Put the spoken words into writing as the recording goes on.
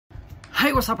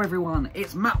Hey, what's up everyone?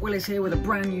 It's Matt Willis here with a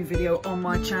brand new video on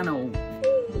my channel.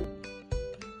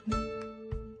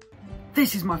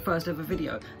 This is my first ever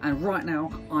video and right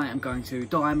now I am going to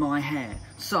dye my hair.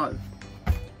 So,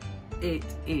 it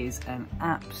is an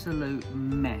absolute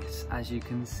mess as you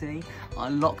can see.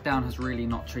 Lockdown has really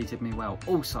not treated me well.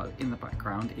 Also, in the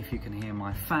background, if you can hear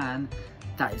my fan,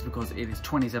 that is because it is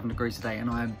 27 degrees today and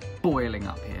I am boiling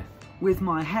up here. With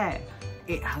my hair,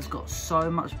 it has got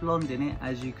so much blonde in it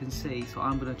as you can see, so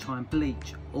I'm going to try and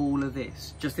bleach all of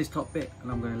this, just this top bit,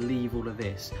 and I'm going to leave all of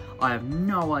this. I have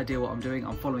no idea what I'm doing.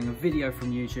 I'm following a video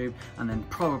from YouTube and then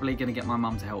probably going to get my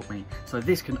mum to help me, so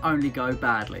this can only go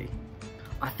badly.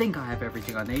 I think I have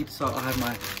everything I need. So I have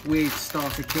my weird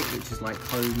starter kit, which is like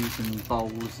combs and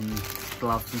bowls and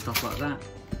gloves and stuff like that.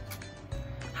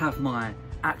 Have my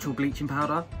actual bleaching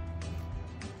powder,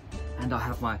 and I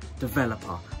have my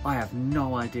developer. I have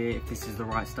no idea if this is the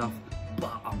right stuff,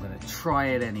 but I'm gonna try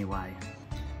it anyway.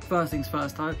 First things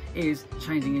first though, is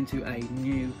changing into a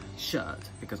new shirt,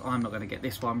 because I'm not gonna get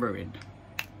this one ruined.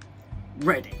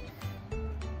 Ready.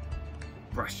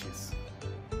 Brushes,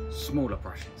 smaller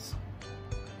brushes,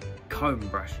 comb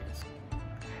brushes,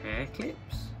 hair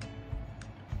clips,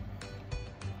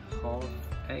 half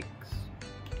eggs,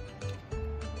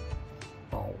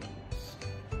 bowls,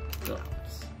 gloves.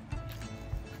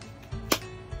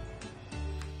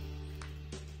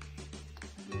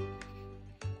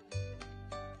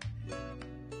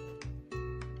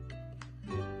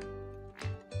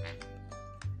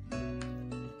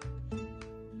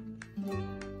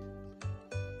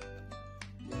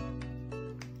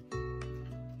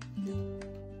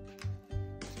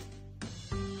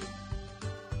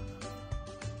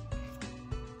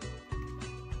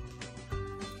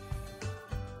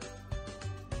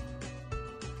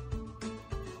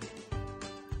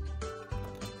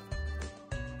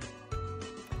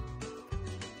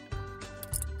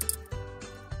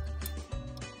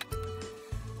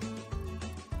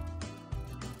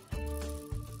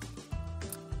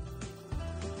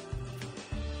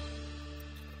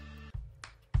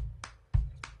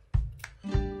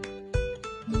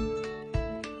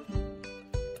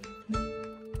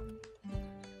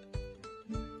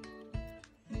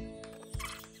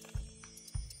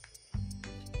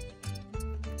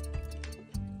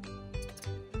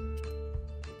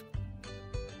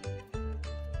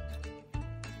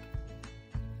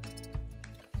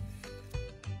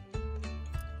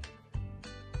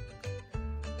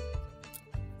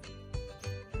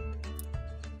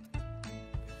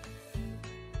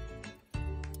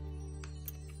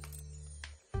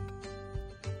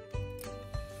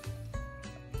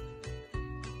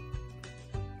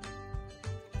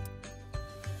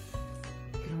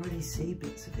 I can already see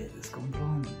bits of it that's gone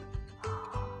blonde.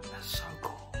 Ah, that's so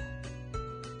cool.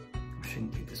 I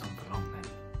shouldn't keep this on for long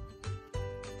then.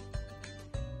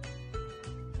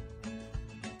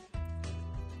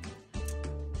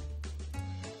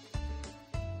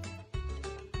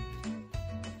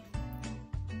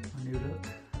 My new look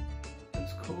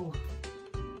looks cool.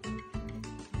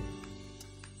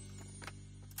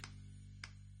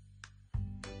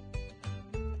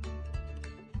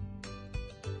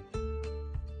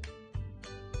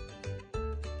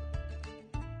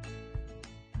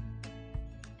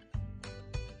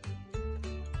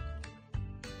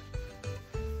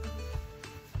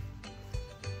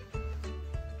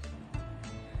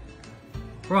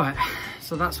 Right,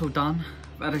 so that's all done.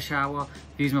 I've had a shower,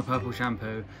 used my purple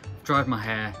shampoo, dried my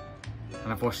hair,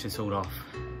 and I've washed this all off.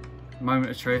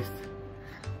 Moment of truth.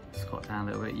 Squat down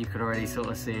a little bit, you could already sort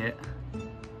of see it.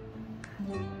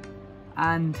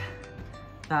 And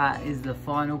that is the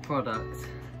final product.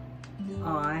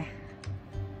 I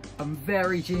am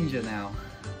very ginger now.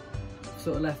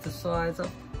 Sort of left the sides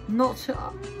up. Not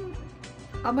sure.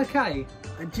 I'm okay.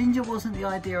 Ginger wasn't the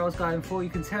idea I was going for. You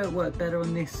can tell it worked better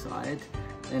on this side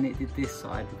than it did this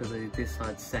side, because I did this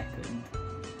side second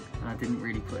and I didn't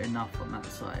really put enough on that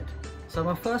side. So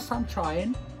my first time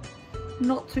trying,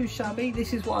 not too shabby.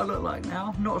 This is what I look like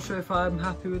now. Not sure if I'm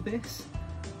happy with this,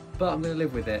 but I'm gonna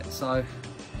live with it. So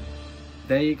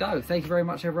there you go. Thank you very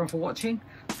much everyone for watching.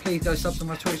 Please go sub to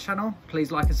my Twitch channel.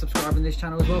 Please like and subscribe on this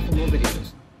channel as well for more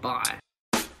videos. Bye.